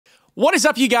What is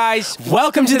up, you guys?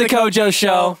 Welcome to the Kojo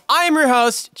Show. I am your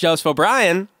host, Joseph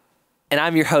O'Brien. And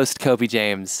I'm your host, Coby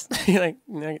James. You're like,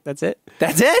 that's it?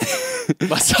 That's it?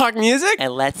 Let's talk music?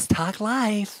 And let's talk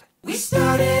life. We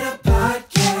started a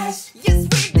podcast. Yes,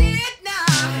 we did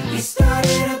now. We started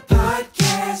a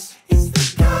podcast. It's the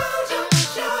Kojo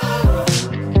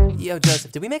Show. Yo,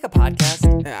 Joseph, did we make a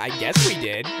podcast? I guess we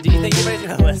did. Do you think anybody's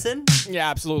going to listen? Yeah,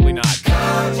 absolutely not.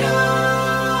 Kojo.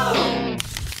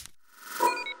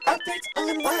 Updates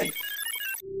on life.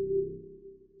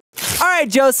 All right,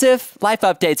 Joseph. Life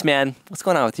updates, man. What's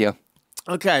going on with you?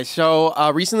 Okay, so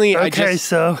recently I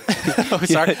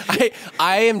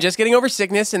am just getting over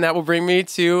sickness, and that will bring me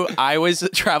to I was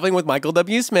traveling with Michael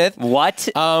W. Smith. What?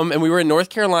 And we were in North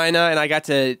Carolina, and I got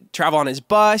to travel on his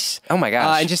bus. Oh my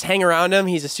gosh. And just hang around him.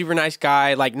 He's a super nice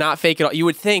guy, like not fake at all. You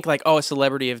would think like, oh, a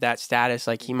celebrity of that status,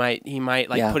 like he might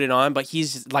like put it on, but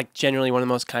he's like genuinely one of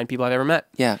the most kind people I've ever met.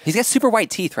 Yeah. He's got super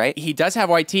white teeth, right? He does have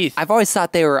white teeth. I've always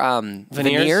thought they were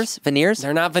veneers.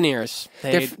 They're not veneers.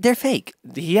 They're fake.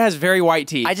 He has very white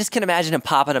teeth. I just can imagine him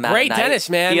popping them out. Great at night, dentist,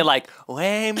 man. Being like,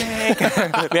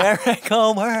 Waymaker,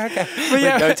 miracle worker. But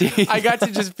yeah, I got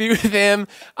to just be with him.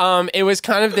 It was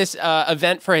kind of this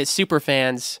event for his super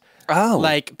fans. Oh.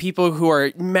 Like people who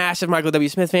are massive Michael W.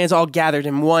 Smith fans all gathered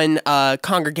in one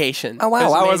congregation. Oh,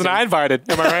 wow. Why wasn't I invited?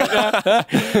 Am I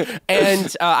right?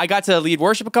 And I got to lead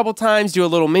worship a couple times, do a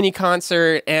little mini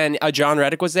concert, and John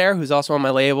Reddick was there, who's also on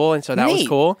my label, and so that was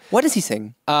cool. What does he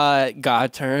sing?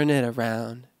 God turn it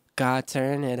around. God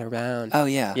turn it around. Oh,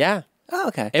 yeah. Yeah. Oh,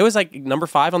 okay. It was like number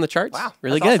 5 on the charts. Wow.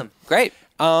 Really That's good. Awesome. Great.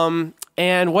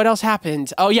 And what else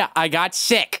happened? Oh, yeah. I got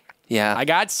sick. Yeah. I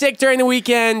got sick during the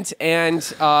weekend,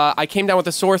 and I came down with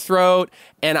a sore throat,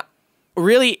 and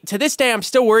really, to this day, I'm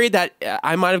still worried that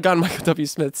I might have gotten Michael W.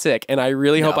 Smith sick, and I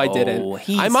really hope I didn't.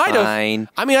 He's I might fine. have.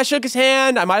 I mean, I shook his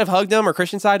hand. I might have hugged him or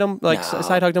Christian side him,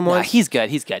 side hugged him once. He's good.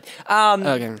 He's good.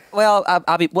 Okay. Well,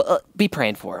 I'll be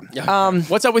praying for him.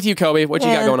 What's up with you, Coby? What you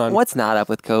got going on? What's not up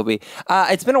with Coby?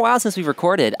 It's been a while since we've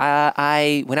recorded.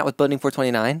 I went out with Building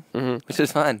 429, which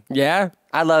was fun. Yeah.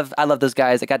 I love those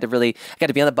guys. I got to be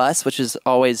on the bus, which is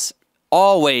always a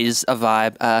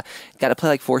vibe. Got to play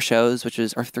like 4 shows, or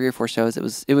 3 or 4 shows.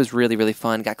 It was really, really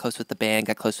fun. Got close with the band,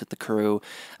 got close with the crew.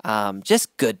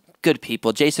 Just good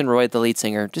people. Jason Roy, the lead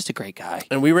singer, just a great guy.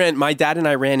 And my dad and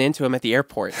I ran into him at the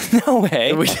airport. No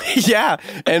way. Yeah.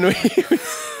 And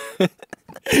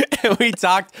we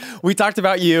talked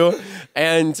about you,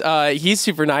 and he's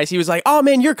super nice. He was like, "Oh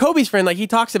man, you're Kobe's friend." Like he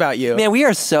talks about you. Man, we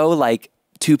are so like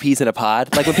 2 peas in a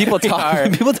pod. Like when people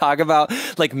talk about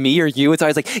like me or you, it's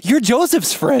always like, you're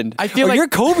Joseph's friend. I feel like you're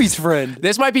Kobe's friend.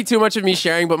 This might be too much of me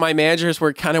sharing, but my managers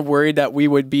were kind of worried that we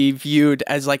would be viewed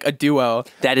as like a duo.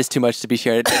 That is too much to be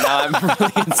shared. Now I'm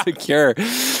really insecure.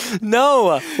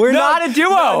 No, we're not a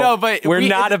duo. No, but we're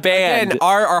not a band. Again,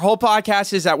 our whole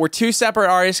podcast is that we're 2 separate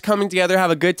artists coming together,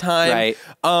 have a good time. Right.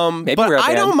 Maybe but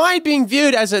I don't mind being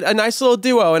viewed as a nice little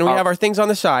duo, and we have our things on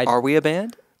the side. Are we a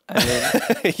band?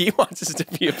 He wants us to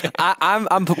be a band.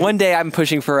 I'm one day I'm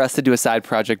pushing for us to do a side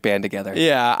project band together.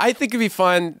 Yeah, I think it'd be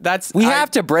fun. We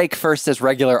have to break first as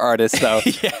regular artists, though.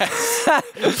 Yes,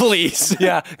 please.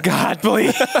 Yeah, God,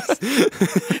 please.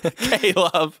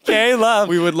 K-Love,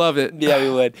 we would love it. Yeah, we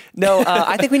would. No,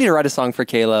 I think we need to write a song for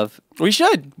K-Love. We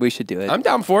should do it. I'm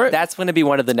down for it. That's going to be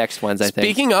one of the next ones, I think.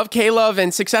 Speaking of K-Love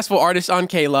and successful artists on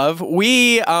K-Love,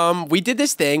 we did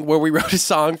this thing where we wrote a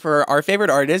song for our favorite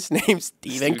artist named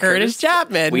Stephen Curtis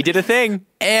Chapman. We did a thing.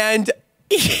 And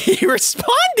he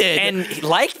responded. And he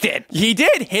liked it. He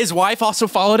did. His wife also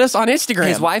followed us on Instagram.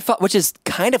 His wife, which is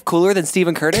kind of cooler than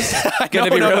Stephen Curtis.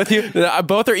 Gonna be real with you.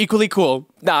 Both are equally cool.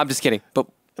 No, I'm just kidding.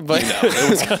 But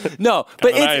no,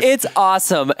 but it's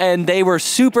awesome, and they were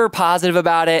super positive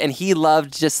about it, and he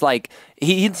loved just like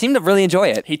he seemed to really enjoy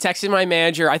it. He texted my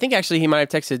manager. I think actually he might have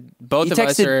texted both of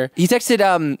us. He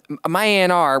texted my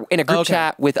A&R in a group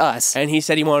chat with us, and he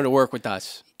said he wanted to work with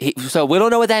us. So we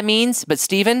don't know what that means, but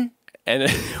Steven,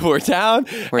 and we're down.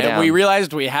 We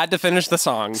realized we had to finish the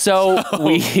song. So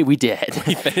we did.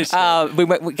 We finished it.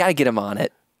 We got to get him on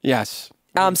it. Yes.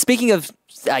 Speaking of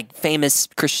like famous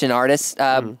Christian artists,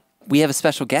 we have a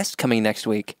special guest coming next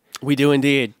week. We do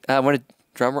indeed. Want to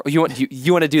drum roll? You want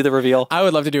to do the reveal? I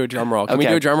would love to do a drum roll. Can we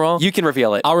do a drum roll? You can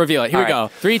reveal it. I'll reveal it. Here we go.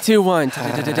 3, 2, 1.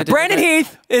 Brandon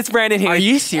Heath. It's Brandon Heath. Are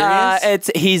you serious?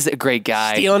 He's a great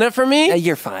guy. Stealing it from me?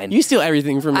 You're fine. You steal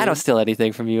everything from me. I don't steal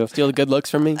anything from you. Steal the good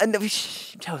looks from me? No,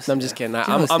 Joseph, I'm just kidding.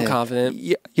 I'm confident.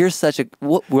 You're such a...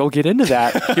 We'll get into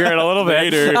that here in a little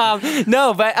bit. Later.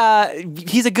 No, but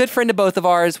he's a good friend of both of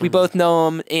ours. We both know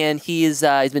him, and he's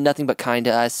been nothing but kind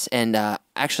to us, and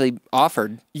actually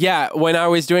offered. Yeah, when I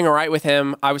was doing a write with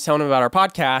him, I was telling him about our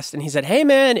podcast, and he said, "Hey,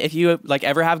 man, if you like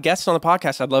ever have guests on the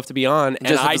podcast, I'd love to be on." And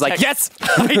Joseph I was like, "Yes!"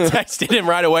 I texted him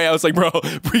right away. I was like, "Bro,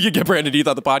 we could get Brandon Heath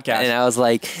on the podcast." And I was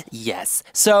like, "Yes!"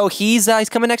 So he's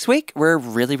coming next week. We're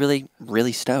really, really,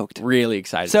 really stoked. Really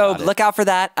excited. So about it. look out for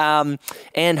that,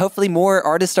 and hopefully more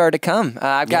artists are to come.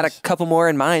 I've got a couple more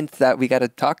in mind that we got to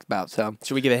talk about. So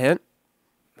should we give a hint?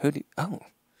 who do? Oh.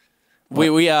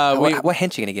 What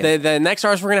hint you gonna give? The next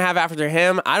artist we're gonna have after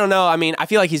him, I don't know. I mean, I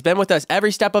feel like he's been with us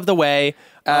every step of the way.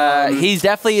 He's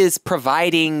definitely is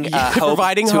providing hope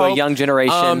providing to hope. a young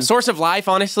generation. Source of life,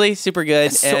 honestly, super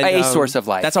good. A source of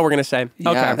life. That's all we're gonna say.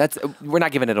 Yeah, Okay, we're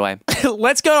not giving it away.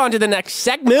 let's go on to the next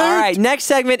segment. All right, next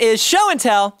segment is show and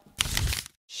tell.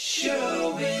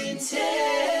 Show and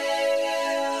tell.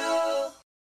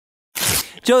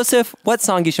 Joseph, what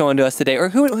song you showing to us today, or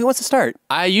who wants to start?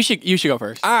 You should go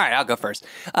first. All right, I'll go first.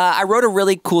 I wrote a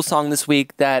really cool song this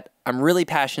week that I'm really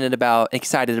passionate about,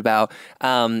 excited about.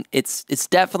 It's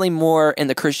definitely more in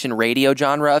the Christian radio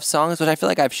genre of songs, which I feel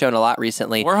like I've shown a lot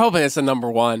recently. We're hoping it's the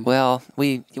number one. Well,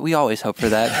 we always hope for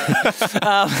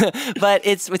that. But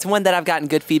it's one that I've gotten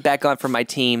good feedback on from my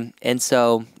team, and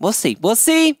so we'll see.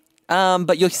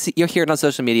 But you'll hear it on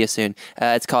social media soon.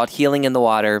 It's called "Healing in the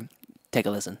Water." Take a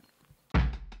listen.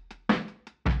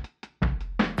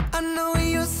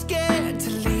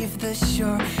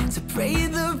 To pray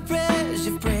the prayers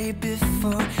you prayed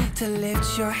before, to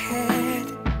lift your head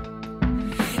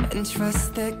and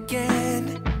trust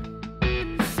again.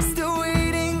 Still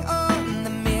waiting on the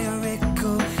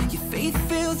miracle. Your faith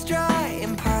feels dry,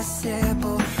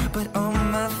 impossible. But oh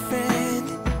my friend,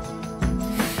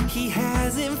 he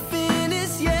hasn't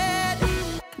finished yet.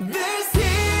 There's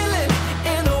healing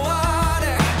in the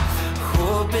water,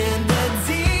 hope in the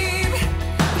deep.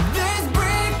 There's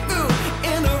breakthrough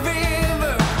in the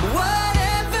river.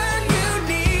 Whatever you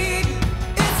need,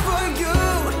 it's for you,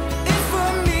 it's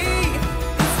for me,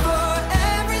 it's for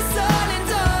every son and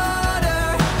daughter.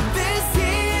 There's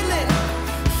healing,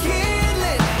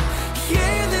 healing,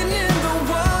 healing in the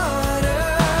water.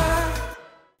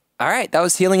 All right, that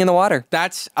was "Healing in the Water."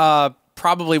 That's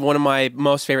probably one of my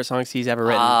most favorite songs he's ever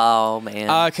written. Oh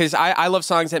man. Because I love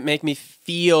songs that make me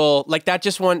feel like that.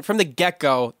 Just one from the get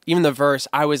go, even the verse,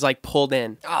 I was like pulled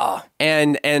in. Oh.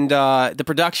 And the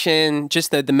production, just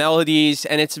the melodies,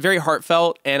 and it's very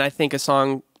heartfelt. And I think a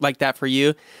song like that for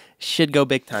you should go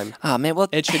big time. Oh man, well,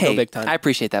 It should go big time. I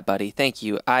appreciate that, buddy. Thank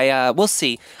you. We'll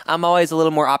see. I'm always a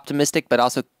little more optimistic, but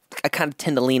also I kind of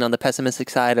tend to lean on the pessimistic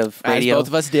side of radio. As both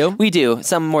of us do. We do,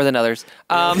 some more than others.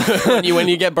 when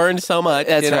you get burned so much.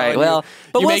 That's you know, right. and Well,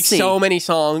 but you we'll make see. so many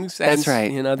songs. And, That's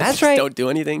right. You know, they That's just right. don't do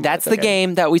anything. That's the okay.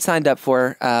 game that we signed up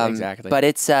for. Exactly. But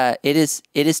it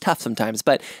is tough sometimes.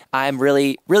 But I'm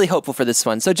really, really hopeful for this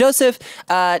one. So Joseph,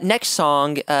 next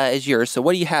song is yours. So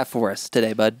what do you have for us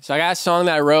today, bud? So I got a song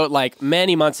that I wrote like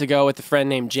many months ago with a friend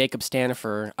named Jacob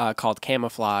Stanifer called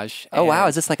 "Camouflage." Oh wow, And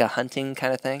is this like a hunting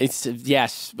kind of thing? It's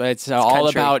yes, but it's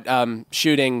all country. about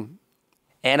shooting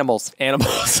Animals.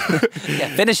 animals.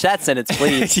 Yeah, finish that sentence,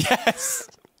 please. Yes.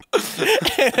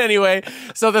 Anyway,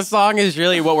 so the song is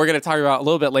really what we're going to talk about a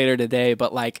little bit later today,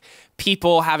 but like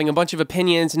people having a bunch of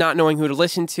opinions, not knowing who to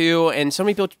listen to, and so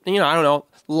many people, you know, I don't know,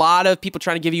 a lot of people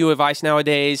trying to give you advice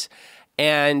nowadays,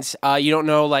 and you don't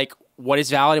know like what is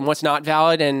valid and what's not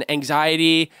valid, and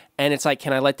anxiety, and it's like,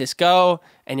 can I let this go?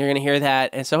 And you're going to hear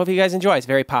that, and so I hope you guys enjoy. It's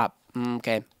very pop.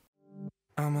 Okay.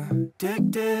 I'm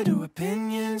addicted to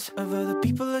opinions of other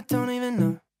people that don't even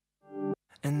know.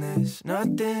 And there's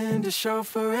nothing to show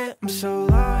for it. I'm so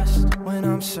lost when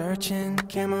I'm searching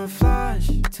camouflage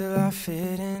till I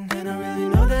fit in. And I really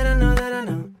know that I know that I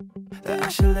know that I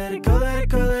should let it go, let it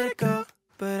go, let it go.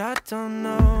 But I don't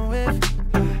know if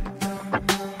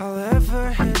I'll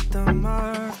ever hit the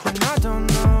mark. And I don't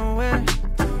know where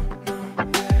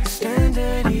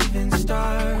standard even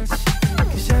starts.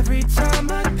 'Cause every time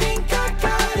I think I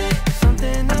got it,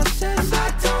 something else says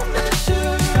I don't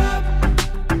measure up.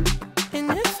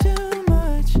 And it's too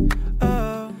much,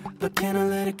 oh. But can I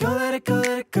let it go, let it go,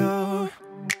 let it go?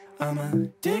 I'm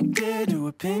addicted to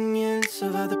opinions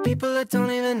of other people that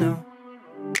don't even know.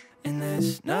 And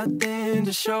there's nothing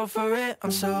to show for it.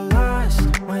 I'm so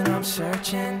lost when I'm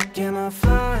searching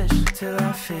camouflage till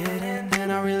I fit in.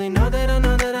 And I really know that I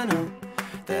know that I know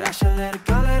that I should let it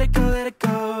go, let it go, let it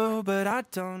go. But I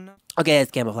don't know. Okay,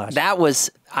 it's Camouflage.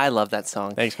 I love that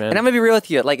song. Thanks, man. And I'm gonna be real with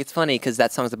you. Like, it's funny because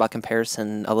that song's about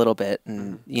comparison a little bit,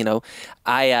 and you know,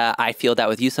 I feel that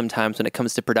with you sometimes when it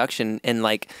comes to production, and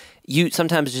like you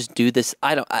sometimes just do this.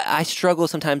 I struggle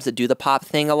sometimes to do the pop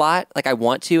thing a lot. Like I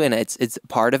want to, and it's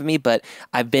part of me, but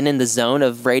I've been in the zone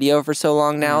of radio for so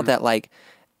long now that like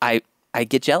I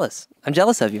get jealous. I'm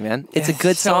jealous of you, man. It's a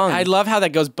good song. I love how that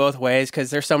goes both ways because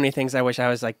there's so many things I wish I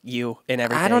was like you in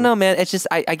everything. I don't know, man. It's just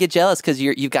I get jealous because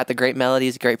you've got the great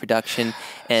melodies, great production,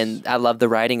 and I love the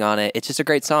writing on it. It's just a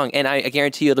great song, and I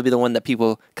guarantee you it'll be the one that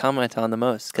people comment on the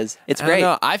most because it's great. I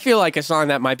don't know. I feel like a song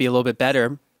that might be a little bit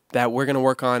better that we're gonna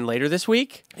work on later this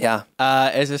week. Yeah,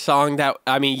 is a song that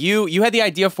I mean you had the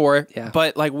idea for it, Yeah.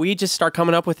 but like we just start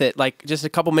coming up with it like just a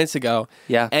couple minutes ago.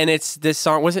 Yeah. and it's this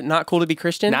song. Was it Not Cool to Be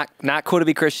Christian? not cool to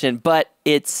be Christian, but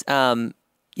it's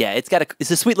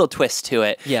it's a sweet little twist to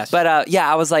it. Yes. But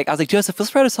I was like, Joseph,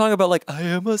 let's write a song about like I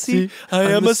am a sea, I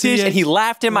am a sea, and he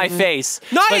laughed in my face.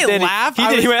 No, I But didn't then laugh.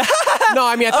 He went, No,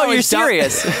 I mean I thought oh, it you're was dumb.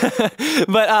 serious.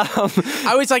 But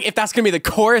I was like, if that's gonna be the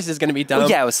chorus, it's gonna be dumb.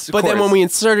 Yeah, it was the But then chorus. when we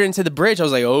inserted it into the bridge, I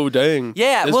was like, oh dang.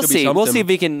 yeah, this we'll could be see. We'll something. see if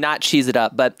we can not cheese it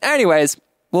up. But anyways,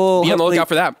 we'll Be on the hopefully- lookout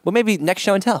for that. Well, maybe next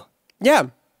show and tell. Yeah.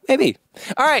 Maybe.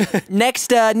 All right. next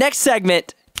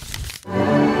segment.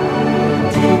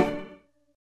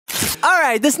 All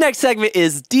right, this next segment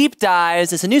is Deep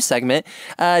Dives. It's a new segment.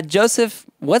 Joseph,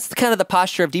 what's kind of the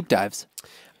posture of Deep Dives?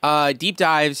 Deep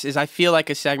Dives is, I feel like,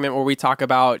 a segment where we talk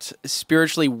about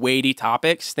spiritually weighty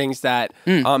topics, things that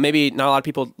maybe not a lot of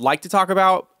people like to talk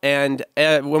about. And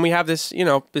when we have this,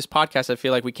 this podcast, I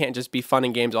feel like we can't just be fun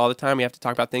and games all the time. We have to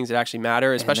talk about things that actually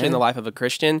matter, especially in the life of a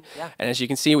Christian. Yeah. And as you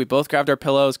can see, we both grabbed our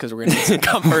pillows because we're going to need some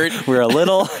comfort. We're a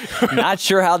little not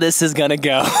sure how this is going to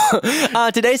go.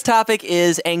 Today's topic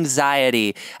is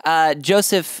anxiety.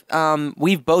 Joseph,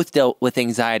 we've both dealt with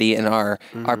anxiety in our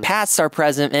past, our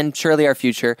present, and surely our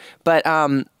future. But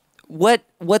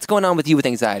what's going on with you with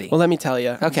anxiety? Well, let me tell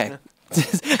you. Okay.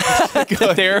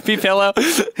 The therapy pillow.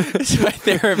 It's my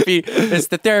therapy. It's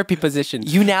the therapy position.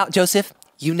 Joseph,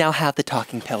 you now have the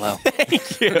talking pillow.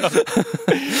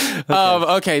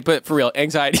 Okay, but for real,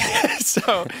 anxiety.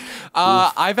 So,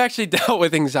 I've actually dealt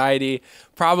with anxiety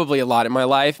probably a lot in my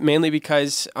life, mainly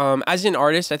because as an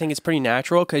artist, I think it's pretty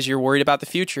natural because you're worried about the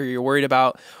future. You're worried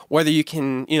about whether you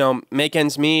can, make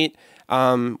ends meet,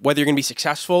 whether you're going to be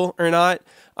successful or not.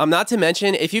 Not to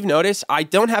mention, if you've noticed, I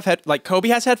don't have like Coby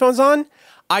has headphones on.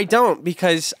 I don't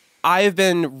because I've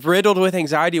been riddled with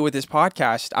anxiety with this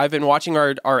podcast. I've been watching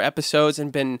our episodes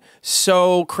and been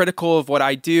so critical of what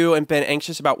I do and been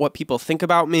anxious about what people think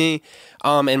about me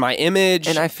and my image.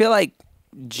 And I feel like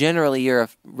generally you're a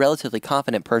relatively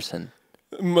confident person.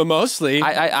 Mostly.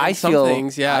 I some feel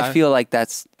things, yeah. I feel like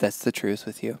that's the truth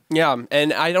with you. Yeah,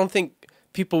 and I don't think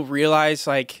people realize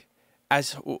like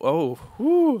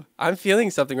I'm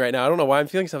feeling something right now. I don't know why I'm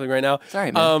feeling something right now.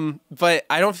 Sorry, man. But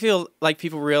I don't feel like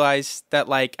people realize that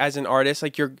like as an artist,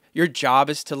 like your job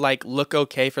is to like look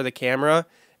okay for the camera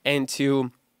and to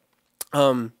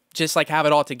just like have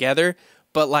it all together.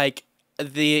 But like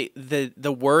the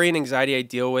worry and anxiety I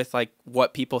deal with, like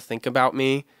what people think about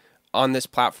me on this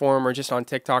platform or just on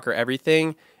TikTok or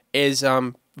everything, is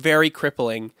very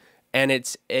crippling. And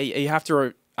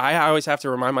I always have to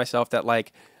remind myself that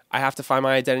like I have to find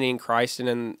my identity in Christ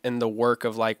and in the work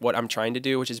of like what I'm trying to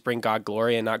do, which is bring God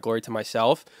glory and not glory to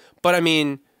myself. But I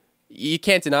mean, you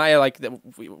can't deny like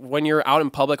when you're out in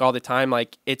public all the time,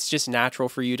 like it's just natural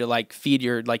for you to like feed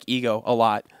your like ego a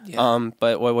lot. Yeah.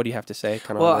 But what do you have to say?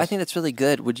 Well, I think that's really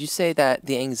good. Would you say that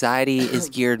the anxiety is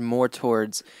geared more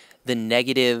towards the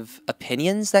negative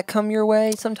opinions that come your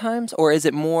way sometimes, or is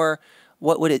it more?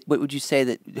 What would you say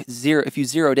that if you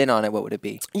zeroed in on it, what would it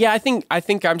be? Yeah, I think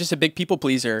I'm just a big people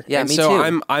pleaser. Yeah, and me so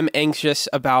too. I'm anxious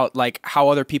about like how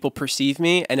other people perceive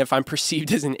me and if I'm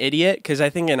perceived as an idiot, because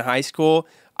I think in high school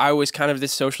I was kind of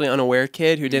this socially unaware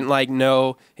kid who didn't like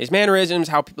know his mannerisms,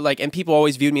 how people like, and people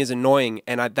always viewed me as annoying,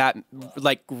 and that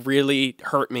like really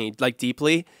hurt me like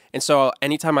deeply. And so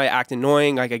anytime I act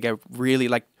annoying, like I get really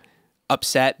like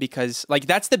upset because like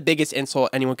that's the biggest insult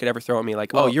anyone could ever throw at me.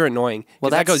 Like, oh, you're annoying.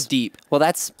 Well, that goes deep. Well,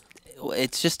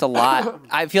 it's just a lot.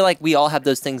 I feel like we all have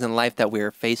those things in life that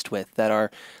we're faced with that are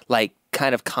like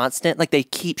kind of constant. Like they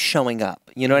keep showing up.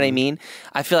 You know what I mean?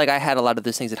 I feel like I had a lot of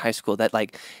those things in high school that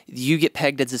like you get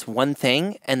pegged as this one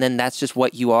thing and then that's just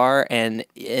what you are. And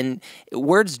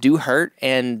words do hurt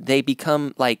and they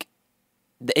become like,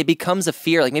 it becomes a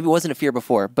fear. Like maybe it wasn't a fear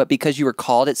before, but because you were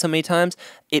called it so many times,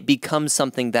 it becomes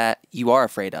something that you are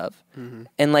afraid of. Mm-hmm.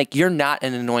 And like you're not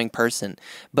an annoying person,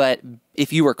 but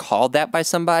if you were called that by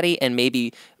somebody and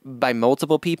maybe by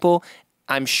multiple people,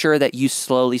 I'm sure that you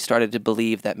slowly started to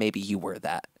believe that maybe you were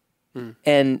that.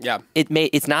 And yeah,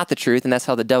 it's not the truth, and that's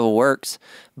how the devil works.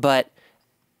 But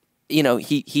you know,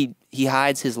 he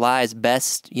hides his lies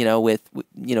best, with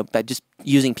by just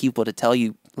using people to tell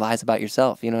you lies about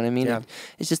yourself. You know what I mean? Yeah.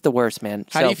 It's just the worst, man.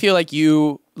 How do you feel like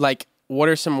you what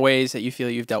are some ways that you feel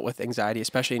you've dealt with anxiety,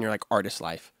 especially in your like artist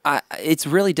life? It's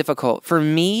really difficult for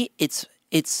me. It's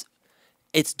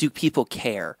do people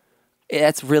care?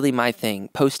 That's really my thing.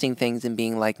 Posting things and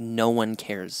being like, no one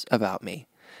cares about me.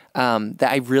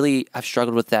 I've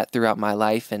struggled with that throughout my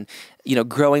life, and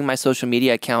growing my social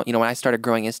media account. When I started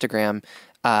growing Instagram,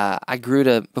 I grew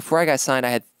to, before I got signed,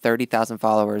 I had 30,000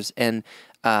 followers, and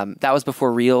that was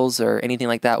before Reels or anything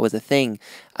like that was a thing.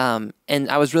 And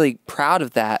I was really proud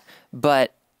of that.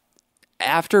 But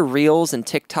after Reels and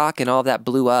TikTok and all of that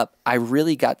blew up, I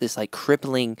really got this like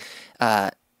crippling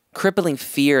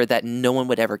fear that no one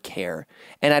would ever care.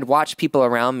 And I'd watch people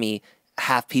around me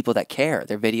have people that care.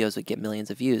 Their videos would get millions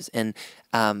of views. And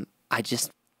that's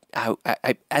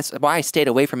why I stayed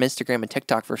away from Instagram and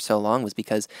TikTok for so long, was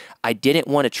because I didn't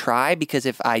want to try, because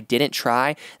if I didn't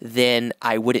try, then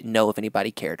I wouldn't know if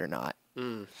anybody cared or not.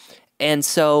 And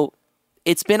so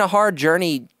it's been a hard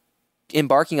journey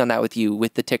embarking on that with you,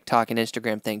 with the TikTok and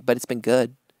Instagram thing, but it's been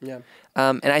good. Yeah.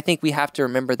 And I think we have to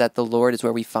remember that the Lord is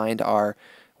where we find our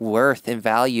worth and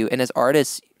value. And as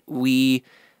artists, we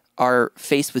are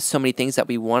faced with so many things that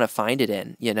we want to find it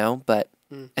in, but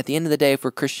at the end of the day, if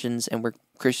we're Christians and we're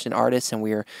Christian artists and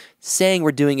we're saying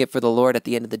we're doing it for the Lord, at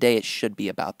the end of the day, it should be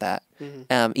about that.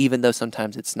 Even though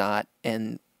sometimes it's not,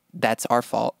 and that's our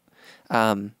fault.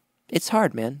 It's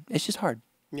hard, man. It's just hard.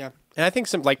 Yeah. And I think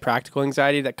some like practical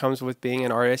anxiety that comes with being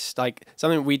an artist, like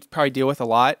something we probably deal with a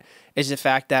lot, is the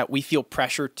fact that we feel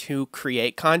pressure to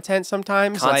create content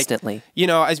sometimes. Constantly.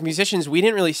 Like, as musicians, we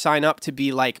didn't really sign up to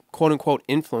be like quote unquote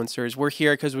influencers. We're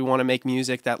here because we want to make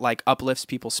music that like uplifts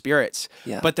people's spirits.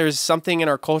 Yeah. But there's something in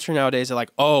our culture nowadays that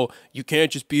like, oh, you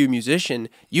can't just be a musician.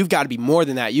 You've got to be more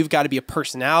than that. You've got to be a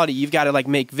personality. You've got to like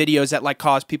make videos that like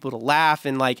cause people to laugh.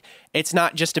 And like, it's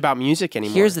not just about music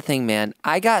anymore. Here's the thing, man.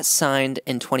 I got signed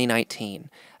in 2019.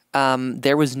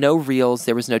 There was no Reels,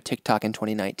 there was no TikTok in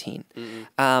 2019.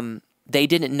 They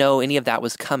didn't know any of that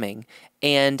was coming,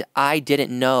 and I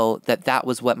didn't know that that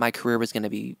was what my career was going to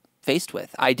be faced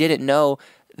with. I didn't know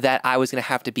that I was going to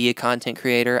have to be a content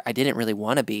creator. I didn't really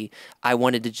want to be. I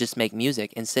wanted to just make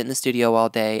music and sit in the studio all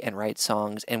day and write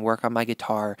songs and work on my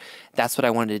guitar. That's what I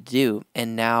wanted to do,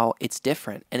 and now it's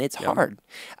different, and it's hard.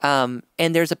 And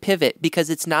there's a pivot, because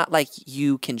it's not like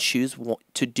you can choose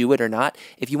to do it or not.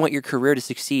 If you want your career to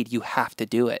succeed, you have to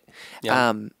do it.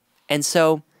 And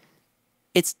so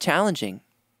it's challenging,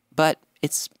 but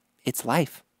it's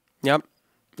life. Yep.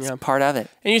 It's part of it.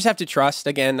 And you just have to trust.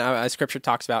 Again, as scripture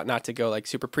talks about, not to go like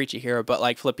super preachy here, but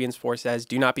like Philippians 4 says,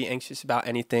 do not be anxious about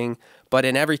anything, but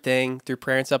in everything, through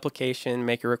prayer and supplication,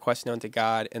 make your requests known to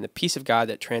God, and the peace of God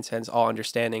that transcends all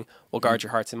understanding will guard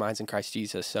your hearts and minds in Christ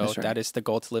Jesus. So that is the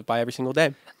goal to live by every single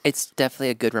day. It's definitely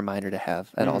a good reminder to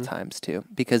have at all times too,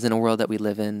 because in a world that we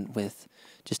live in with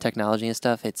just technology and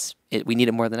stuff, we need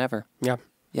it more than ever. Yeah.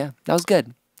 Yeah, that was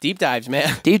good. Deep dives,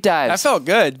 man. Deep dives. That felt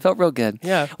good. Felt real good.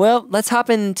 Yeah. Well, let's hop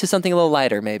into something a little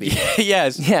lighter, maybe.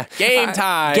 Yes. Yeah. Game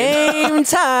time. Game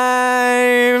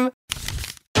time.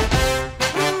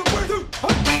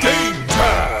 Game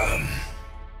time.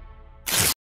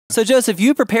 So, Joseph,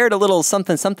 you prepared a little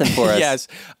something for us. Yes.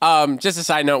 Just a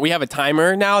side note, we have a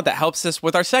timer now that helps us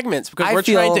with our segments, because we're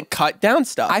trying to cut down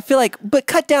stuff. I feel like, but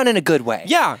cut down in a good way.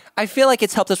 Yeah. I feel like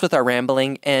it's helped us with our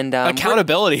rambling and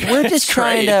accountability. We're just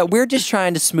trying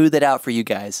to smooth it out for you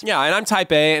guys. Yeah, and I'm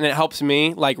type A, and it helps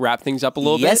me like wrap things up a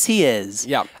little bit. Yes, he is.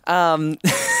 Yeah. Okay,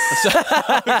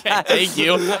 thank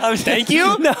you. Thank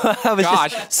you? No, I was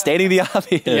just stating the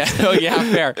obvious. Yeah,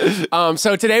 fair.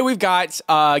 So today we've got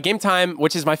Game Time,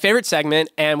 which is my favorite segment,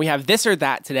 and we have This or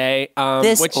That today.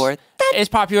 Which is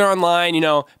popular online,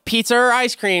 pizza or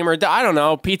ice cream, or I don't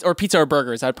know, pizza or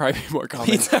burgers. That'd probably be more common.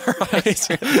 Pizza or ice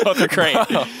cream. Both are great.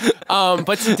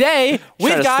 But today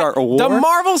we've got the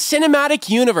Marvel Cinematic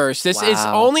Universe. This is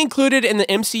only included in the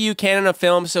MCU canon of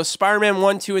films. So Spider-Man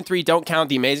 1, 2, and 3 don't count.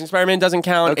 The Amazing Spider-Man doesn't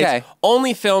count. Okay. It's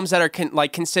only films that are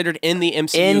considered in the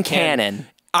MCU canon.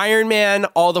 Iron Man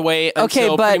all the way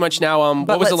until pretty much now.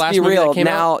 What was the last movie that came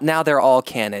out? Now they're all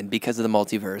canon because of the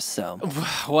multiverse. So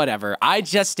whatever. I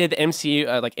just did the MCU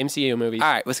MCU movies. All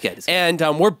right, let's get it. And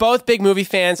we're both big movie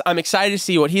fans. I'm excited to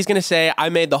see what he's going to say. I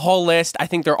made the whole list. I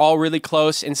think they're all really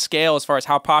close in scale as far as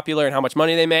how popular and how much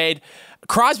money they made.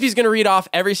 Crosby's going to read off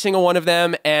every single one of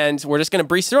them, and we're just going to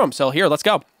breeze through them. So here, let's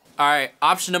go. All right,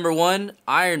 option number 1,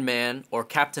 Iron Man or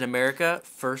Captain America,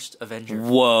 First Avenger.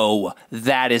 Whoa,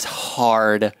 that is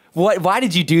hard. What? Why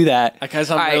did you do that? Because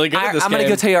I'm really good at this I'm going to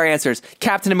game. go tell you our answers.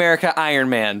 Captain America, Iron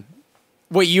Man.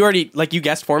 Wait, you already you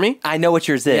guessed for me? I know what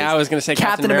yours is. Yeah, I was gonna say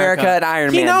Captain America and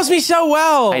Iron Man. He knows me so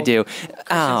well. I do.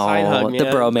 side hug, Oh, the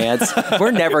man. bromance.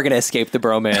 We're never gonna escape the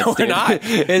bromance. No, we're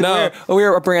dude. not. No.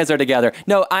 Our brands are together.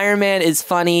 No, Iron Man is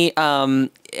funny.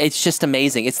 It's just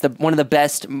amazing. It's one of the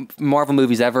best Marvel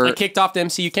movies ever. It kicked off the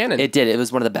MCU canon. It did. It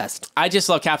was one of the best. I just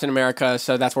love Captain America,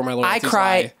 so that's where my loyalties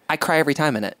lie. I cry every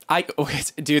time in it.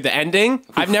 Dude, the ending.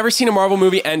 I've never seen a Marvel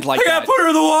movie end like that. put her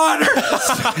in the water.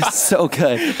 It's so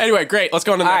good. Anyway, great. Let's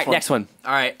go on to the All next right, one. next one.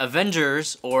 All right,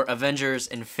 Avengers or Avengers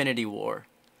Infinity War?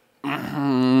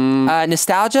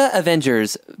 Nostalgia,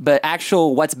 Avengers, but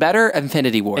actual what's better,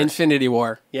 Infinity War. Infinity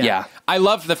War. Yeah. I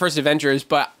loved the first Avengers,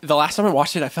 but the last time I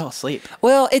watched it, I fell asleep.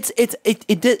 Well, the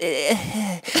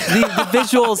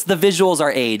visuals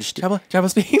are aged. Jabba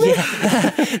speaking?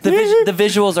 The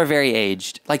visuals are very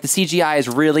aged. Like the CGI is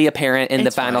really apparent in the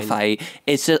It's final fine. fight.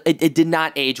 It's just, it did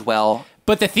not age well.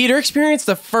 But the theater experience,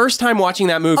 the first time watching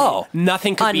that movie, Oh,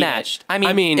 nothing could unmatched. be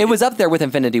I mean, it was up there with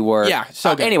Infinity War. Yeah,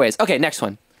 so good. anyways, okay, next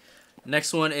one.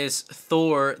 Next one is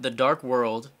Thor: The Dark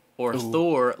World or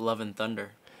Thor: Love and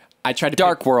Thunder. I tried to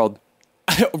Dark World.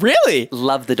 Really?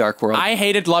 Love the Dark World. I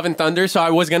hated Love and Thunder, so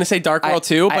I was going to say Dark World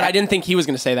too, but I- I didn't think he was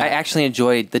going to say that. I actually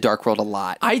enjoyed the Dark World a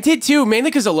lot. I did too, mainly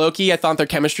because of Loki. I thought their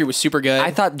chemistry was super good.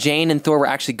 I thought Jane and Thor were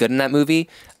actually good in that movie.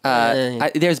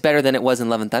 There's better than it was in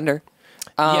Love and Thunder.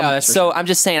 Yeah, that's for so I'm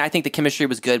just saying, I think the chemistry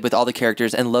was good with all the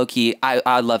characters, and Loki,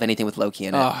 I love anything with Loki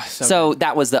in it. Oh, so so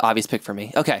that was the obvious pick for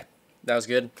me. Okay. That was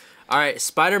good. All right,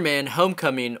 Spider-Man: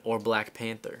 Homecoming or Black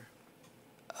Panther?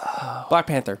 Black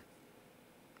Panther.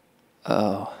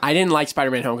 Oh. I didn't like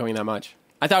Spider-Man Homecoming that much.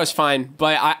 I thought it was fine,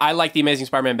 but I like The Amazing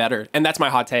Spider-Man better, and that's my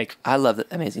hot take. I love the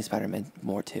Amazing Spider-Man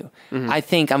more too. I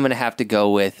think I'm gonna have to go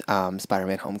with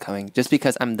Spider-Man: Homecoming, just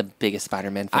because I'm the biggest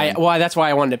Spider-Man fan. Well, that's why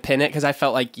I wanted to pin it, because I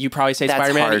felt like you probably say That's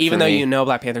Spider-Man, hard even for though me. you know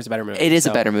Black Panther's a better movie. It is a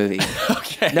so- better movie.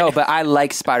 Okay. No, but I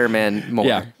like Spider-Man more.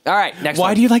 Yeah. All right, next Why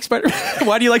one. do you like Spider-Man?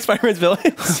 Why do you like Spider-Man's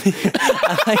villains?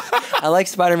 I like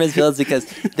Spider-Man's villains because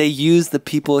they use the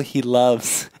people he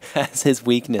loves as his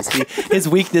weakness. His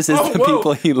weakness is the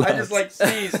people he loves.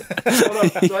 sneezed. Hold on.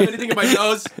 Do I have anything in my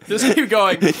nose? Just keep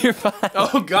going. You're fine.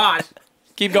 Oh, gosh.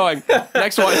 Keep going.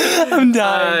 Next one. I'm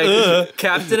dying.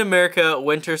 Captain America: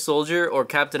 Winter Soldier or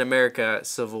Captain America: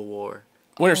 Civil War?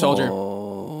 Winter Soldier.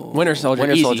 Winter Soldier.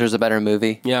 Winter easy. Soldier is a better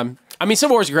movie. Yeah. I mean,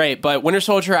 Civil War's great, but Winter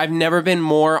Soldier, I've never been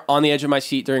more on the edge of my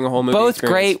seat during a whole movie. Both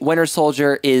experience. great. Winter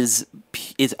Soldier is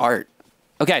art.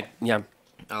 Okay, Yeah.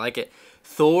 I like it.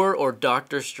 Thor or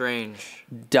Doctor Strange?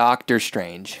 Doctor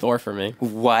Strange. Thor for me.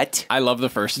 What? I love the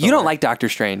first You Thor. don't like Doctor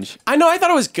Strange? I know, I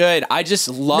thought it was good. I just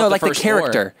love No, the like the first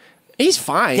character. Thor. He's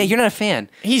fine. Yeah, you're not a fan.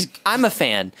 I'm a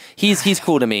fan. He's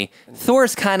cool to me.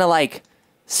 Thor's kind of like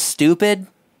stupid.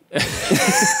 You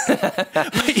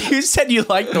said you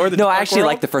liked Thor. No, I actually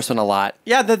like the first one a lot.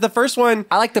 Yeah, the first one.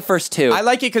 I like the first two. I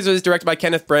like it because it was directed by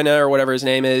Kenneth Branagh or whatever his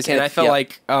name is, and Kenneth, I felt yep.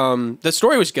 like the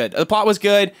story was good, the plot was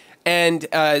good, and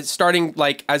starting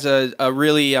like as a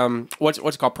really what's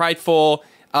it called, prideful,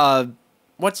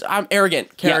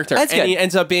 arrogant character, that's and good. he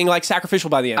ends up being like sacrificial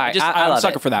by the end. All right, I'm love a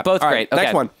sucker it. for that. Both All great. right, next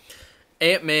Okay. one,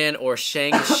 Ant-Man or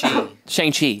Shang-Chi?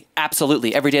 Shang-Chi,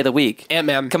 absolutely, every day of the week.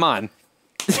 Ant-Man. Come on.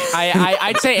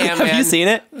 I'd say Ant-Man. Have you seen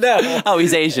it? No. Oh,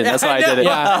 he's Asian. That's why I did it.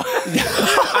 Yeah.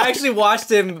 I actually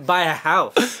watched him buy a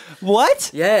house.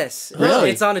 What? Yes. Really?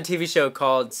 It's on a TV show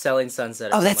called Selling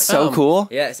Sunset. or Oh, that's something so like cool.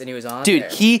 that. Yes, and he was on Dude,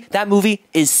 there. that movie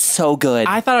is so good.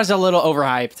 I thought it was a little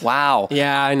overhyped. Wow.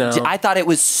 Yeah, I know. I thought it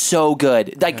was so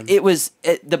good. Like it was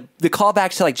the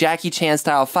callbacks to like Jackie Chan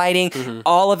style fighting.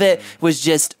 All of it was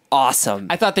just awesome.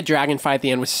 I thought the dragon fight at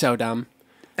the end was so dumb.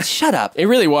 Shut up. It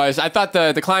really was. I thought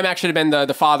the climax should have been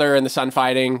the father and the son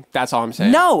fighting. That's all I'm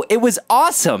saying. No, it was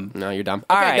awesome. No, you're dumb.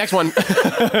 All Okay, right. next one.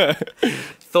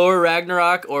 Thor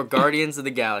Ragnarok or Guardians of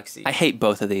the Galaxy? I hate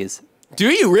both of these. Do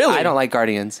you really? I don't like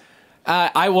Guardians.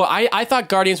 I thought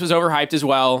Guardians was overhyped as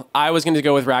well. I was going to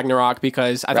go with Ragnarok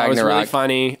because I thought it was really Ragnarok.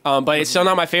 funny. But it's still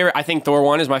not my favorite. I think Thor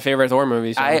 1 is my favorite Thor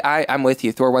movie. So. I'm with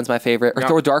you. Thor 1's my favorite. Or Yep.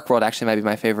 Thor Dark World actually might be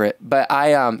my favorite. But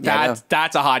yeah, I know.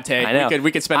 That's a hot take. I know.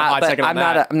 We could spend a hot but second on I'm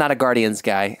that. I'm not a Guardians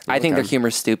guy. I think their Okay.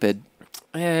 humor's stupid.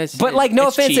 It's- But like, no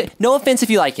it's offense. cheap. No offense if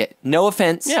you like it. No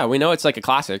offense. Yeah, we know it's like a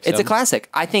classic. It's so. a classic.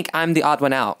 I think I'm the odd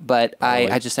one out, but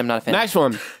I just am not a fan. Next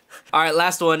one. All right,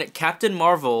 last one. Captain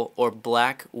Marvel or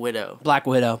Black Widow? Black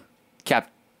Widow.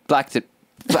 Black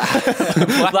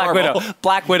Widow.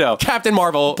 Black Widow. Captain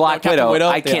Marvel. Black Captain Widow.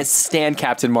 I Yeah. can't stand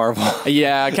Captain Marvel.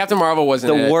 Yeah, Captain Marvel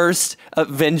wasn't The it. worst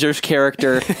Avengers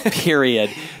character, period.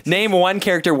 Name one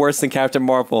character worse than Captain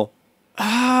Marvel. You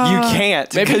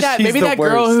can't. Maybe 'cause that she's maybe the that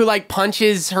girl worst. who like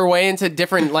punches her way into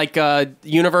different like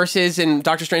universes in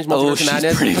Doctor Strange Multiverse of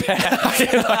Madness. Pretty bad. I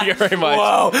didn't like it very much.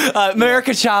 Whoa,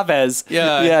 America Chavez.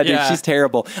 Yeah, dude, yeah. she's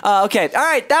terrible. Okay, all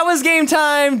right, that was game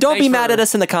time. Don't be Thanks mad for- at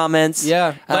us in the comments.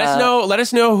 Yeah, let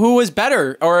us know who was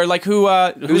better, or like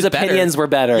whose opinions were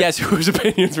better. Yes, whose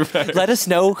opinions were better. Let us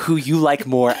know who you like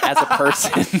more as a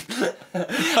person. All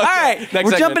right, next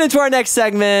we're segment. jumping into our next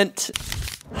segment.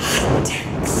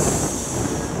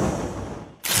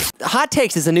 Hot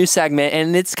Takes is a new segment,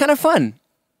 and it's kind of fun.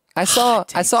 I saw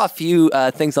a few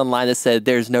things online that said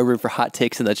there's no room for hot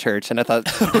takes in the church, and I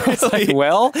thought,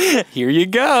 well, here you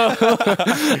go.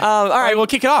 All right, we'll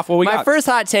kick it off. What we my got? first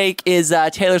hot take is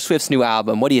Taylor Swift's new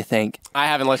album. What do you think? I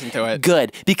haven't listened to it.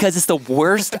 Good, because it's the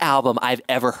worst album I've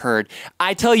ever heard.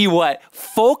 I tell you what,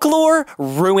 Folklore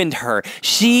ruined her.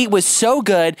 She was so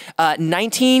good.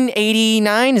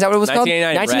 1989, is that what it was called?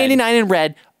 1989 in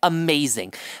Red.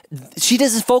 Amazing. She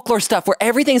does this folklore stuff where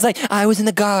everything's like, I was in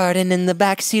the garden in the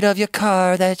backseat of your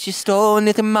car that you stole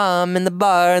with your mom in the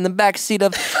bar in the backseat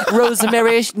of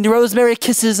Rosemary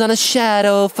kisses on a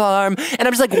shadow farm. And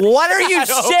I'm just like, what are you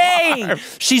saying?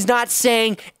 She's not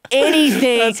saying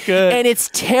anything. That's good. And it's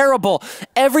terrible.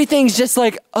 Everything's just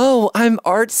like, oh, I'm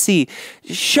artsy.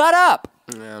 Shut up.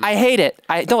 Yeah. I hate it.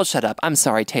 Don't shut up. I'm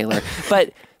sorry, Taylor.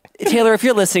 But Taylor, if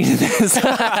you're listening to this,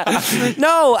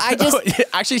 no, I just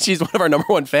actually she's one of our number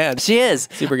one fans. She is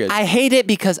super good. I hate it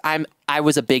because I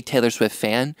was a big Taylor Swift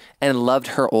fan and loved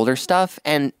her older stuff,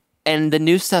 and the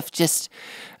new stuff just,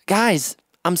 guys,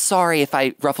 I'm sorry if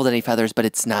I ruffled any feathers, but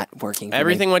it's not working.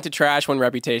 Everything went to trash when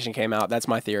Reputation came out. That's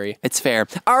my theory. It's fair.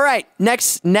 All right,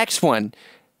 next one.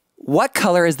 What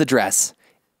color is the dress?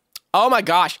 Oh my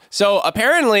gosh. So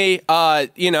apparently,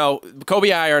 Coby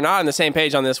and I are not on the same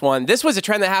page on this one. This was a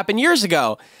trend that happened years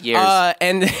ago.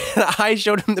 And I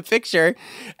showed him the picture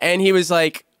and he was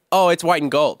like, oh, it's white and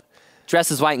gold.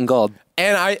 Dress is white and gold.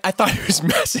 And I thought he was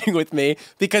messing with me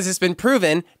because it's been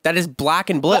proven that it's black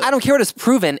and blue. But I don't care what is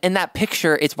proven. In that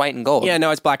picture, it's white and gold. Yeah,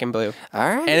 no, it's black and blue. All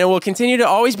right. And it will continue to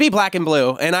always be black and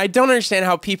blue. And I don't understand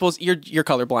how you're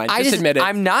colorblind. Just admit it.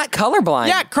 I'm not colorblind.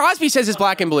 Yeah, Crosby says it's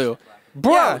black and blue.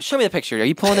 Bro, Yeah. show me the picture. Are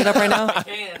you pulling it up right now?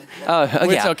 Oh,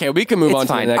 It's yeah. okay. We can move on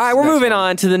to the next. All right, we're moving one.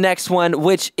 on to the next one,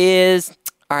 which is,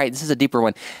 all right, this is a deeper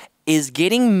one. Is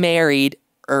getting married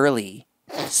early,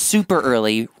 super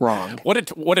early, wrong? What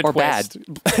a or twist.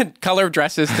 Color of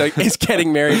dresses is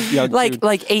getting married young. dude.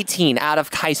 Like 18 out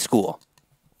of high school.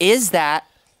 Is that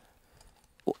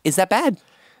bad?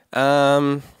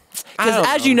 Because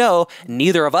as you know,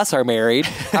 neither of us are married.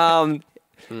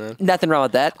 Nothing wrong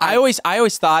with that. I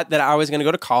always thought that I was going to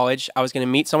go to college. I was going to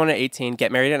meet someone at 18,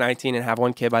 get married at 19, and have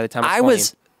one kid by the time I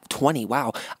was 20.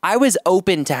 Wow. I was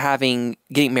open to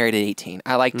getting married at 18.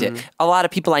 I liked it. A lot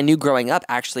of people I knew growing up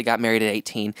actually got married at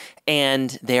 18,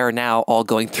 and they are now all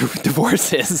going through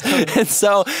divorces. And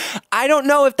so I don't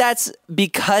know if that's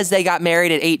because they got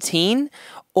married at 18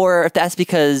 or if that's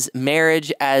because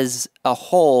marriage as a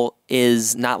whole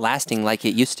is not lasting like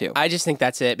it used to. I just think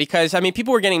that's it. Because, I mean,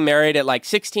 people were getting married at like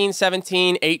 16,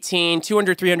 17, 18,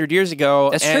 200, 300 years ago.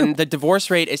 That's and true. The divorce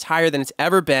rate is higher than it's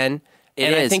ever been.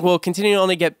 It I is. think we'll continue to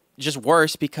only get just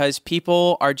worse because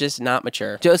people are just not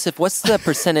mature. Joseph, what's the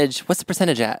percentage? What's the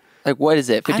percentage at? Like, what is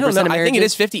it? 50% I don't know. of I marriages? think it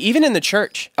is 50, even in the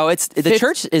church. Oh, the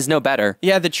church is no better.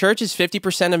 Yeah, the church is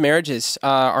 50% of marriages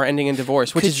are ending in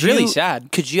divorce, which is really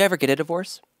sad. Could you ever get a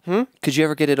divorce? Could you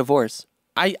ever get a divorce?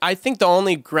 I think the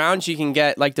only grounds you can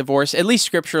get like divorce, at least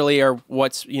scripturally, are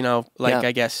what's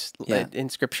I guess in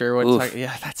scripture.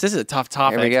 This is a tough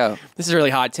topic. Here we go. This is a really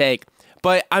hot take.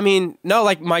 But I mean, no,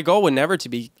 like my goal would never to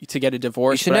get a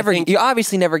divorce. You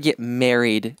obviously never get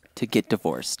married to get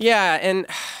divorced. Yeah, and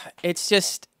it's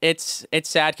just it's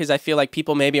sad because I feel like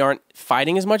people maybe aren't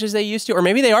fighting as much as they used to, or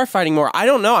maybe they are fighting more. I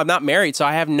don't know. I'm not married, so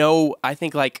I have no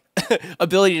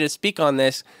ability to speak on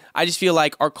this. I just feel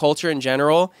like our culture in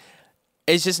general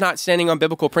is just not standing on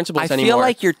biblical principles anymore. I feel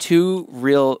like your two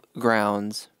real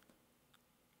grounds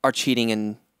are cheating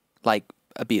and like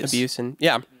abuse. Abuse and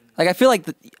yeah. Like I feel like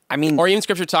or even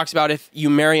scripture talks about if you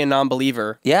marry a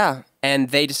non-believer, yeah, and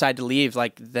they decide to leave,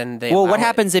 like then they. Well, allow what it.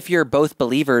 happens if you're both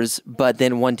believers, but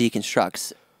then one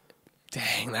deconstructs?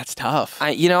 Dang, that's tough.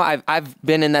 I've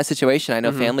been in that situation. I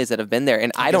know families that have been there,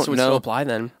 and I don't would know. Still apply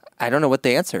then. I don't know what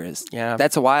the answer is. Yeah,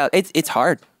 that's a wild. It's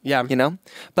hard. Yeah,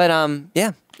 but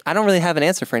yeah. I don't really have an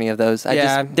answer for any of those.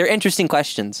 They're interesting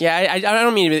questions. Yeah, I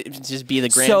don't mean to just be the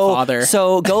grandfather.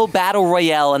 So go battle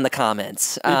royale in the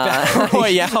comments. Battle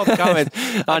royale comments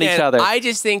on each other. I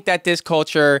just think that this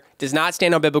culture does not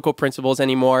stand on biblical principles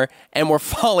anymore, and we're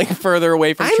falling further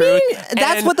away from truth.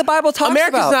 That's what the Bible talks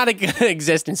America's about. not going to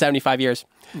exist in 75 years.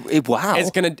 Wow.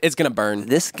 It's gonna burn.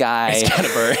 This guy It's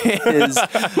gonna burn. is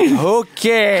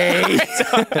okay.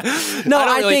 No, I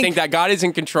don't really think that God is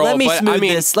in control. Let me but smooth I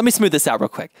mean, this. Let me smooth this out real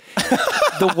quick.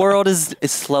 The world is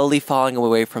slowly falling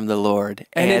away from the Lord,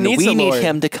 And it needs we the need Lord.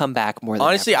 Him to come back more than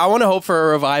honestly, I want to hope for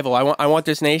a revival. I want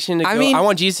this nation to go. mean- I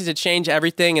want Jesus to change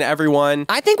everything and everyone.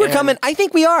 I think we're And coming. I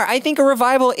think we are. I think a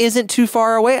revival isn't too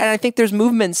far away, and I think there's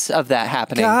movements of that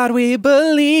happening. God, we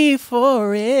believe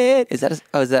for it. Is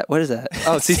that? What is that?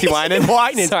 Oh, CeCe Winans.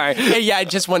 Winans. Sorry, Hey, yeah,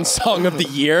 just won Song of the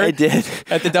Year. I did.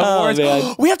 At the Dove Awards.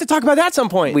 man. We have to talk about that at some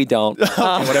point. We don't.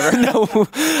 Whatever. No.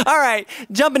 All right,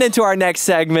 jumping into our next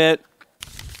segment.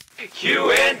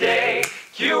 Q&A,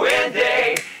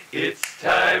 Q&A, it's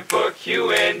time for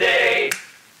Q&A.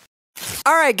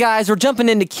 All right, guys, we're jumping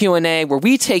into Q&A where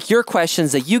we take your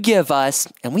questions that you give us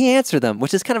and we answer them,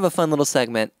 which is kind of a fun little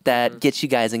segment that gets you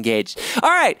guys engaged. All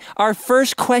right, our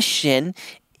first question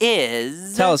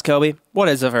is... Tell us, Coby. What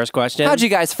is the first question? How'd you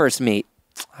guys first meet?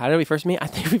 How did we first meet? I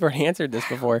think we've already answered this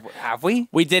before. Have we?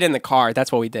 We did in the car.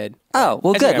 That's what we did. Oh,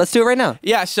 well, It's good. okay. Let's do it right now.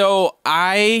 Yeah, so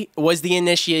I was the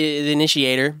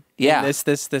initiator. Yeah. In this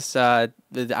I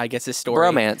guess this story.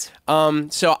 Bromance.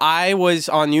 So I was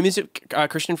on New Music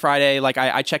Christian Friday. Like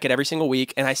I check it every single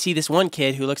week, and I see this one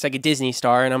kid who looks like a Disney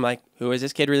star, and I'm like, who is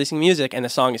this kid releasing music? And the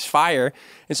song is fire.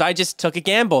 And so I just took a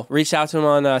gamble, reached out to him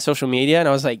on social media, and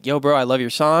I was like, yo, bro, I love your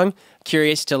song.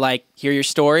 Curious to like hear your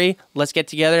story. Let's get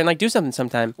together and like do something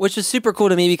sometime. Which is super cool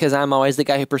to me because I'm always the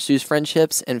guy who pursues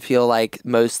friendships and feel like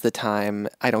most of the time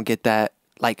I don't get that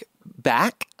like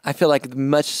back. I feel like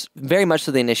very much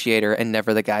so the initiator and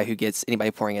never the guy who gets anybody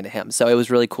pouring into him. So it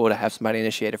was really cool to have somebody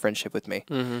initiate a friendship with me.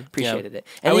 Appreciated it.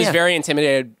 I And was yeah, very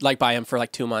intimidated like by him for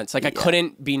like 2 months. Like I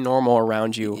couldn't be normal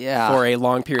around you for a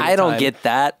long period of time. I don't get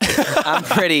that.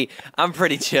 I'm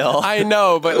pretty chill. I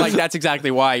know, but like that's exactly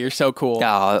why you're so cool.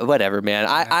 Oh, whatever, man.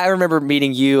 I remember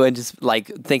meeting you and just like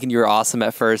thinking you were awesome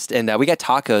at first. And we got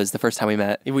tacos the first time we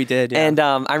met. We did. Yeah. And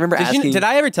I remember asking. Did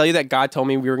I ever tell you that God told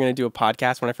me we were going to do a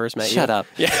podcast when I first met you? Shut up.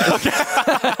 Yeah.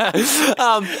 I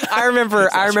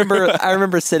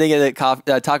remember sitting at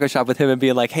a taco shop with him and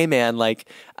being like, "Hey, man, like,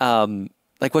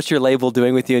 what's your label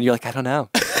doing with you?" And you're like, "I don't know."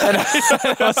 And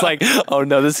I was like, "Oh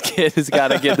no, this kid has got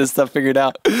to get this stuff figured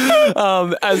out."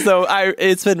 And so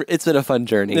it's been a fun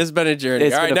journey. It's been a journey.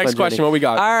 It's All been right, a next fun question. journey. What we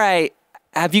got? All right,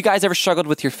 have you guys ever struggled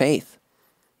with your faith?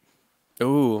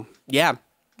 Ooh, yeah.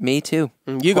 Me too.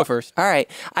 You go first. All right.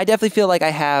 I definitely feel like I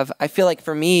have. I feel like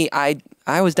for me, I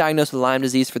was diagnosed with Lyme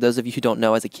disease, for those of you who don't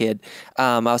know, as a kid.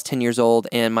 I was 10 years old,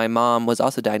 and my mom was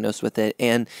also diagnosed with it.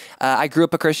 And I grew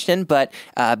up a Christian, but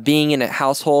being in a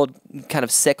household kind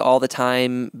of sick all the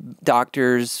time,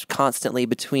 doctors constantly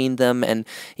between them, and,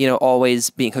 always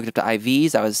being hooked up to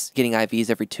IVs. I was getting IVs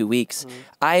every 2 weeks.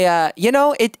 To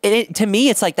me,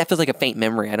 it's like that feels like a faint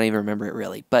memory. I don't even remember it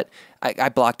really, but I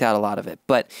blocked out a lot of it.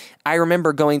 But I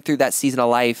remember going through that season of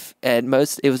life, and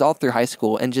it was all through high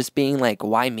school, and just being like,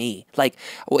 why me? Like,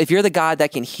 well, if you're the God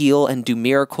that can heal and do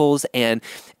miracles, and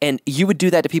you would do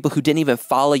that to people who didn't even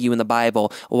follow you in the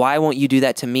Bible, why won't you do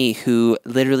that to me, who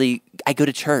literally, I go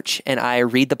to church and I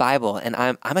read the Bible and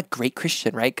I'm a great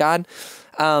Christian, right, God?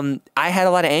 I had a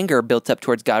lot of anger built up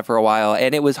towards God for a while,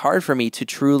 and it was hard for me to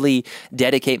truly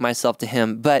dedicate myself to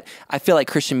Him. But I feel like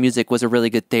Christian music was a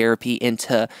really good therapy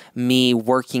into me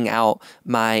working out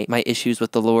my issues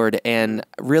with the Lord, and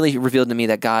really revealed to me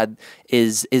that God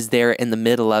is there in the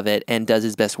middle of it and does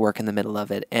His best work in the middle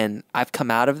of it. And I've come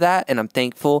out of that, and I'm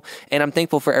thankful. And I'm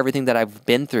thankful for everything that I've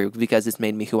been through, because it's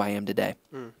made me who I am today.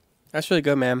 That's really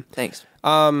good, man. Thanks.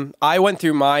 I went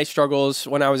through my struggles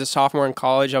when I was a sophomore in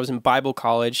college. I was in Bible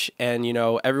college, and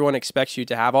everyone expects you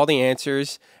to have all the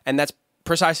answers, and that's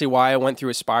precisely why I went through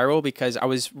a spiral, because I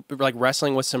was like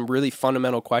wrestling with some really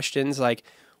fundamental questions, like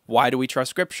why do we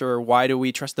trust Scripture? Why do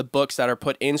we trust the books that are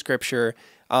put in Scripture?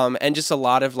 And just a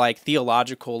lot of like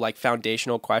theological, like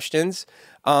foundational questions.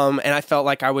 And I felt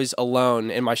like I was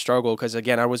alone in my struggle, because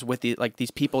again, I was with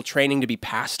these people training to be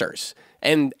pastors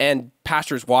and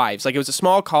pastors' wives. Like, it was a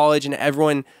small college, and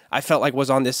everyone, I felt like, was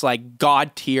on this like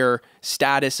God tier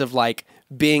status of like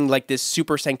being like this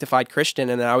super sanctified Christian.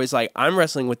 And then I was like, I'm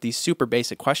wrestling with these super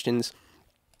basic questions.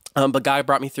 But God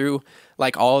brought me through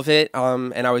like all of it.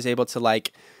 And I was able to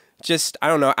like just, I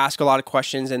don't know, ask a lot of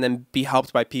questions and then be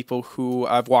helped by people who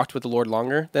have walked with the Lord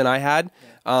longer than I had.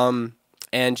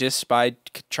 And just by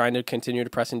trying to continue to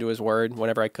press into His Word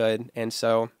whenever I could. And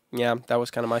so, yeah, that was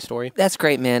kind of my story. That's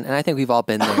great, man. And I think we've all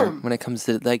been there when it comes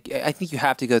to, like, I think you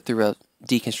have to go through a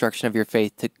deconstruction of your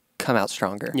faith to come out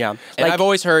stronger. Yeah. And I've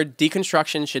always heard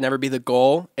deconstruction should never be the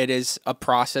goal. It is a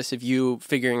process of you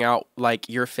figuring out like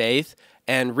your faith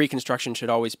And reconstruction should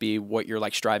always be what you're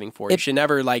like striving for. You should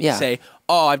never like yeah. say,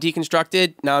 "Oh, I've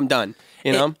deconstructed, now I'm done."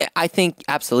 You know? I think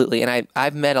absolutely, and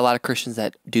I've met a lot of Christians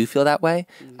that do feel that way,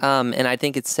 and I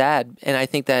think it's sad, and I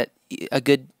think that a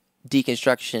good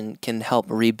deconstruction can help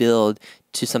rebuild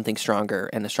to something stronger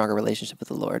and a stronger relationship with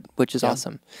the Lord, which is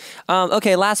awesome.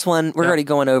 Okay, last one. We're already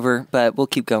going over, but we'll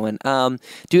keep going.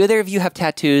 Do either of you have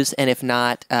tattoos? And if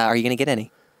not, are you going to get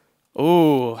any?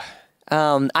 Ooh.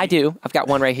 I do. I've got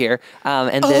one right here.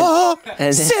 And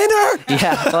then, Sinner!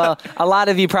 Yeah, well, a lot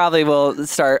of you probably will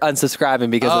start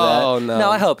unsubscribing because of that. Oh, no. No,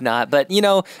 I hope not. But,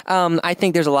 I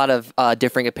think there's a lot of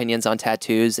differing opinions on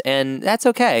tattoos, and that's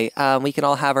okay. We can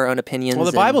all have our own opinions. Well, the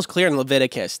and- Bible's clear in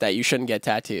Leviticus that you shouldn't get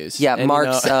tattoos. Yeah, And,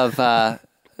 marks of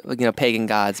pagan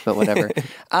gods, but whatever.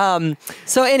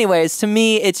 So anyways, to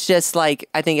me, it's just like,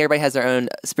 I think everybody has their own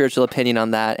spiritual opinion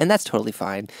on that, and that's totally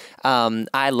fine.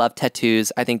 I love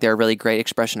tattoos. I think they're a really great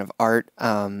expression of art,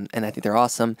 and I think they're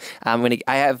awesome. I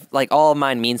have, like, all of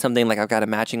mine mean something. Like, I've got a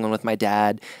matching one with my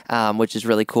dad, which is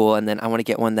really cool, and then I want to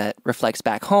get one that reflects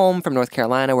back home from North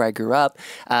Carolina where I grew up.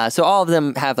 So all of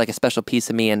them have, like, a special piece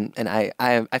of me, and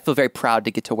I feel very proud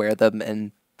to get to wear them,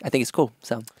 and I think it's cool,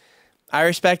 so... I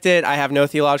respect it. I have no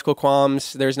theological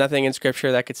qualms. There's nothing in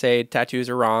scripture that could say tattoos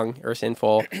are wrong or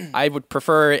sinful. I would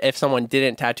prefer if someone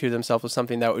didn't tattoo themselves with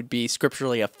something that would be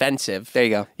scripturally offensive. There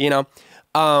you go.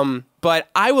 But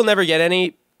I will never get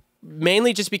any,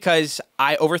 mainly just because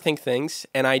I overthink things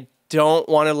and I don't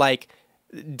want to like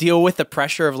deal with the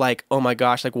pressure of like, oh my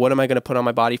gosh, like what am I going to put on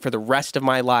my body for the rest of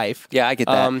my life? Yeah, I get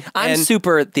that. I'm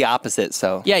super the opposite,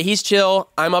 so. Yeah, he's chill.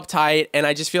 I'm uptight, and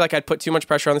I just feel like I'd put too much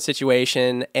pressure on the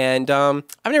situation. And I've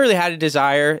never really had a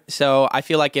desire, so I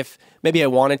feel like if maybe I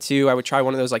wanted to, I would try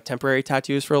one of those like temporary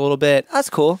tattoos for a little bit. That's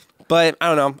cool. But I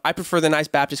don't know. I prefer the nice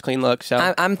Baptist clean look.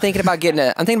 So I'm thinking about getting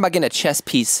a chess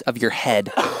piece of your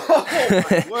head.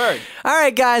 word. All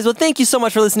right, guys. Well, thank you so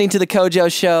much for listening to the Kojo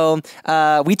Show.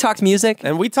 We talked music.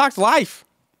 And we talked life.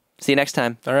 See you next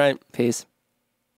time. All right. Peace.